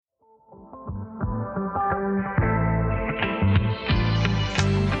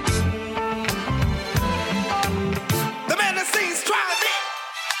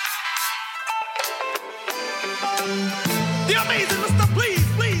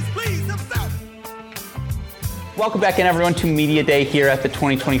Welcome back in, everyone, to Media Day here at the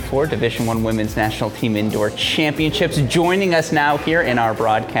 2024 Division I Women's National Team Indoor Championships. Joining us now here in our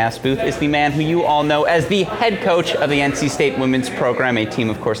broadcast booth is the man who you all know as the head coach of the NC State women's program, a team,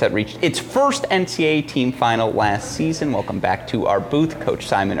 of course, that reached its first NCAA team final last season. Welcome back to our booth, Coach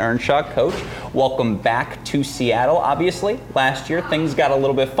Simon Earnshaw. Coach, welcome back to Seattle. Obviously, last year things got a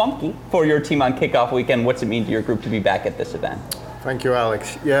little bit funky for your team on kickoff weekend. What's it mean to your group to be back at this event? Thank you,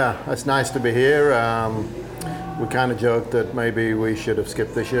 Alex. Yeah, it's nice to be here. We kind of joked that maybe we should have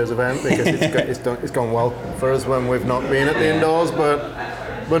skipped this year's event because it's gone well for us when we've not been at the indoors.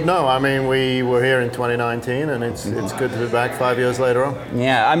 But no, I mean, we were here in 2019, and it's good to be back 5 years later on.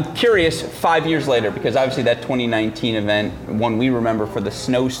 Yeah, I'm curious, 5 years later, because obviously that 2019 event, one we remember for the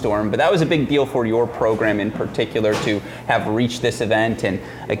snowstorm, but that was a big deal for your program in particular to have reached this event. And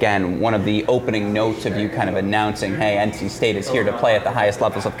again, one of the opening notes of you kind of announcing, hey, NC State is here to play at the highest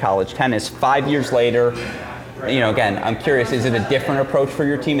levels of college tennis. 5 years later, you know, again, I'm curious, is it a different approach for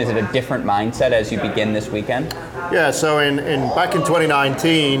your team? Is it a different mindset as you begin this weekend? Yeah, so back in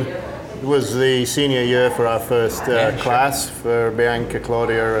 2019 was the senior year for our first class for Bianca,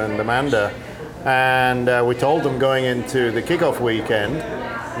 Claudia, and Amanda. And we told them going into the kickoff weekend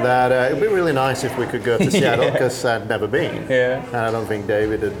that it would be really nice if we could go to Seattle because I'd never been. Yeah. And I don't think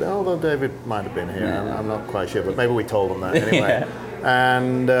David had, although David might have been here, I'm not quite sure, but maybe we told them that anyway. Yeah.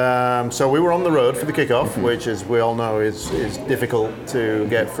 And so we were on the road for the kickoff, which, as we all know, is difficult to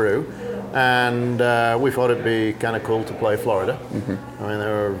get through. And we thought it'd be kind of cool to play Florida. I mean, they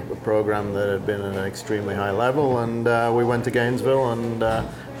were a program that had been at an extremely high level, and we went to Gainesville. And I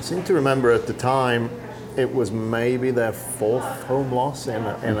seem to remember at the time it was maybe their fourth home loss in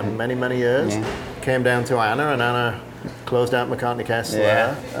many, many years. Yeah. Came down to Anna, and Anna closed out McCartney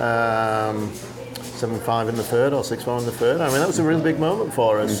Kessler. 7-5 in the third or 6-4 in the third. I mean, that was a really big moment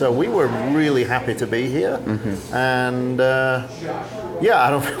for us. So we were really happy to be here. And I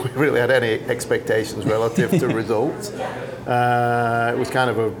don't think we really had any expectations relative to results. It was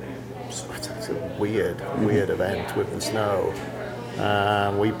kind of a weird event with the snow.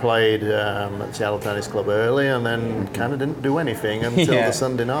 We played at Seattle Tennis Club early and then kind of didn't do anything until the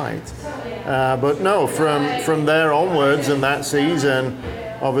Sunday night. But no, from there onwards and that season,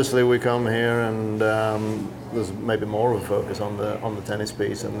 obviously we come here and there's maybe more of a focus on the tennis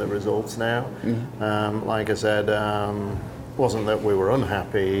piece and the results now. Like I said, wasn't that we were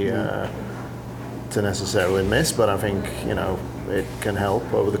unhappy to necessarily miss, but I think, you know, it can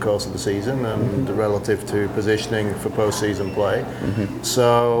help over the course of the season and relative to positioning for postseason play.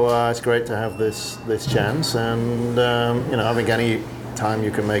 So it's great to have this chance, and you know, I think any time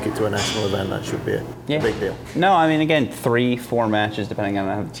you can make it to a national event, that should be a big deal. No, I mean, again, 3-4 matches, depending on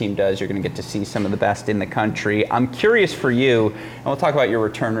how the team does, you're going to get to see some of the best in the country. I'm curious for you, and we'll talk about your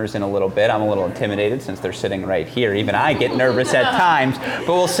returners in a little bit. I'm a little intimidated since they're sitting right here. Even I get nervous at times, but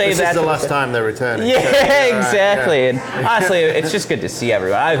we'll save that. This is the last time they're returning. Yeah, so, exactly. And honestly, it's just good to see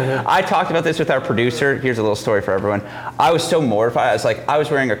everyone. I talked about this with our producer. Here's a little story for everyone. I was so mortified. I was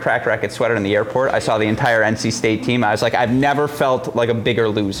wearing a Crack Racket sweater in the airport. I saw the entire NC State team. I was like, I've never felt like a bigger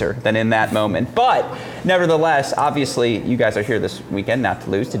loser than in that moment. But nevertheless, obviously, you guys are here this weekend not to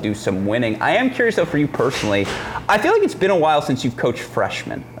lose, to do some winning. I am curious, though, for you personally. I feel like it's been a while since you've coached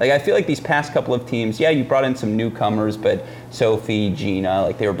freshmen. Like, I feel like these past couple of teams, you brought in some newcomers, but Sophie, Gina,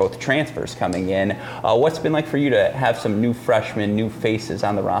 like they were both transfers coming in. What's it been like for you to have some new freshmen, new faces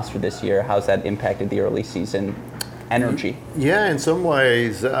on the roster this year? How's that impacted the early season energy? Yeah, in some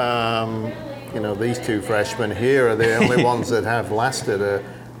ways, you know, these two freshmen here are the only ones that have lasted a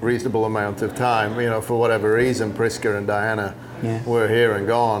reasonable amount of time. You know, for whatever reason, Priska and Diana were here and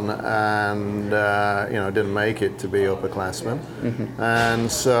gone, and you know, didn't make it to be upperclassmen.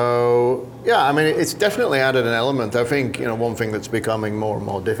 And so, I mean, it's definitely added an element. I think, you know, one thing that's becoming more and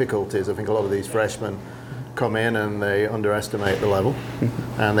more difficult is I think a lot of these freshmen come in and they underestimate the level,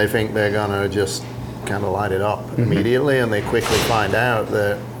 and they think they're gonna just kind of light it up immediately, and they quickly find out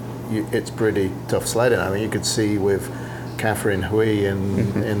that it's pretty tough sledding. I mean, you could see with Catherine Hui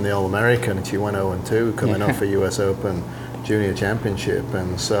in the All-American, she went 0-2 coming off a US Open Junior Championship,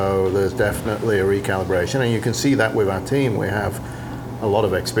 and so there's definitely a recalibration, and you can see that with our team. We have a lot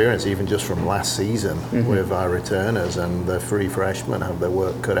of experience, even just from last season, with our returners, and the 3 freshmen have their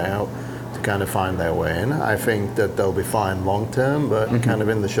work cut out to kind of find their way in. I think that they'll be fine long term, but kind of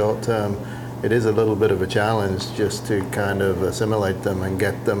in the short term, it is a little bit of a challenge just to kind of assimilate them and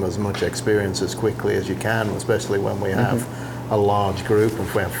get them as much experience as quickly as you can, especially when we have a large group, and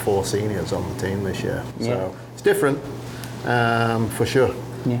we have 4 seniors on the team this year. So it's different, for sure.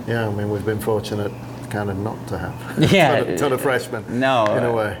 I mean, we've been fortunate kind of not to have. Yeah, a ton of freshmen. No, in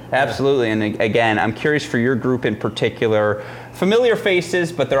a way. Absolutely. And again, I'm curious for your group in particular. Familiar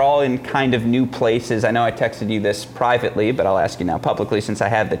faces, but they're all in kind of new places. I know I texted you this privately, but I'll ask you now publicly since I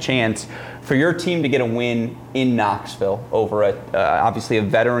had the chance. For your team to get a win in Knoxville over obviously a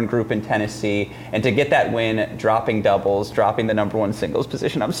veteran group in Tennessee, and to get that win, dropping doubles, dropping the number one singles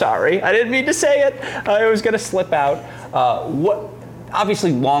position. I'm sorry, I didn't mean to say it. I was going to slip out.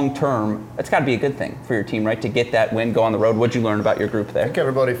 Obviously, long term, it's got to be a good thing for your team, right? To get that win, go on the road. What'd you learn about your group there? I think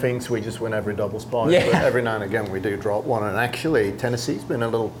everybody thinks we just win every doubles point, but every now and again we do drop one. And actually, Tennessee's been a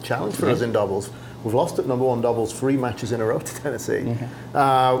little challenge for us in doubles. We've lost at number one doubles 3 matches in a row to Tennessee.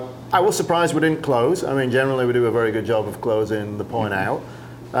 I was surprised we didn't close. I mean, generally we do a very good job of closing the point out.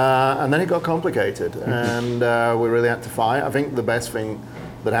 And then it got complicated, and we really had to fight. I think the best thing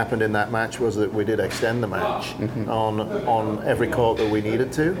that happened in that match was that we did extend the match on every court that we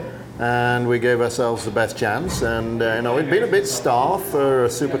needed to, and we gave ourselves the best chance. And it'd been a bit starved for a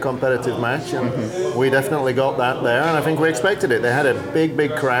super competitive match, and we definitely got that there, and I think we expected it. They had a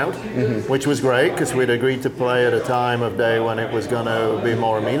big crowd, which was great because we'd agreed to play at a time of day when it was going to be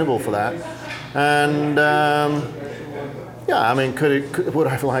more amenable for that. And yeah, I mean, would I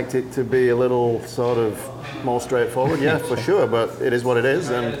have liked it to be a little sort of more straightforward? Yeah, for sure, but it is what it is.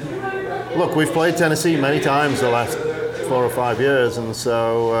 And look, we've played Tennessee many times the last 4 or 5 years, and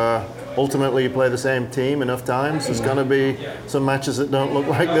so ultimately you play the same team enough times, there's going to be some matches that don't look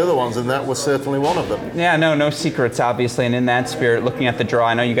like the other ones, and that was certainly one of them. Yeah, no secrets, obviously, and in that spirit, looking at the draw,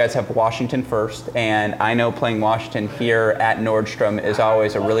 I know you guys have Washington first, and I know playing Washington here at Nordstrom is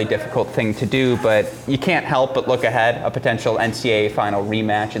always a really difficult thing to do, but you can't help but look ahead, a potential NCAA final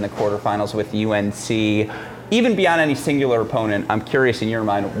rematch in the quarterfinals with UNC. Even beyond any singular opponent, I'm curious in your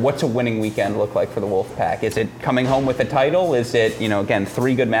mind, what's a winning weekend look like for the Wolfpack? Is it coming home with a title? Is it, again,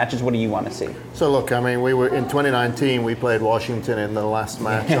 3 good matches? What do you want to see? So look, I mean, we were in 2019, we played Washington in the last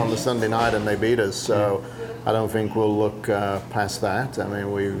match on the Sunday night, and they beat us. So I don't think we'll look past that. I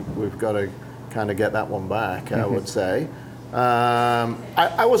mean, we've got to kind of get that one back, I would say.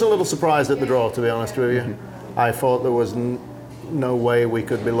 I was a little surprised at the draw, to be honest with you. I thought there was no way we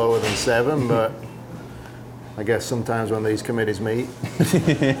could be lower than 7, but I guess sometimes when these committees meet,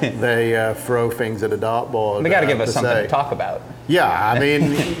 they throw things at a dartboard. They got to give us something to talk about. Yeah, I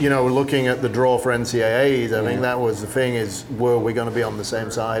mean, looking at the draw for NCAAs, I think that was the thing is, were we going to be on the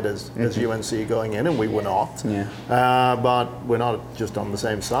same side as UNC going in? And we were not. But we're not just on the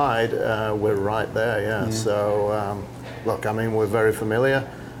same side, we're right there, So, look, I mean, we're very familiar.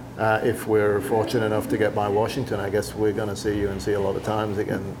 If we're fortunate enough to get by Washington, I guess we're going to see UNC a lot of times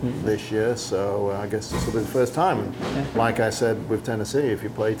again this year. So I guess this will be the first time. And like I said with Tennessee, if you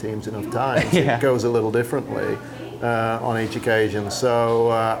play teams enough times, it goes a little differently on each occasion. So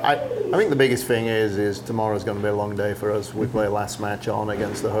I think the biggest thing is tomorrow's going to be a long day for us. We play last match on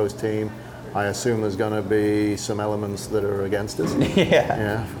against the host team. I assume there's going to be some elements that are against us.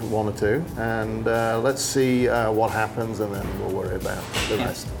 Yeah, 1 or 2. And let's see what happens, and then we'll worry about the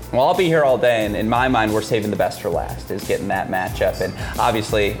rest. Well, I'll be here all day, and in my mind, we're saving the best for last, is getting that matchup. And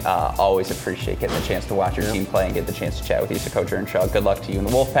obviously, always appreciate getting the chance to watch your team play and get the chance to chat with you. So, Coach Earnshaw, good luck to you in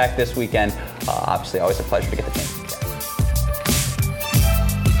the Wolfpack this weekend. Obviously, always a pleasure to get the chance.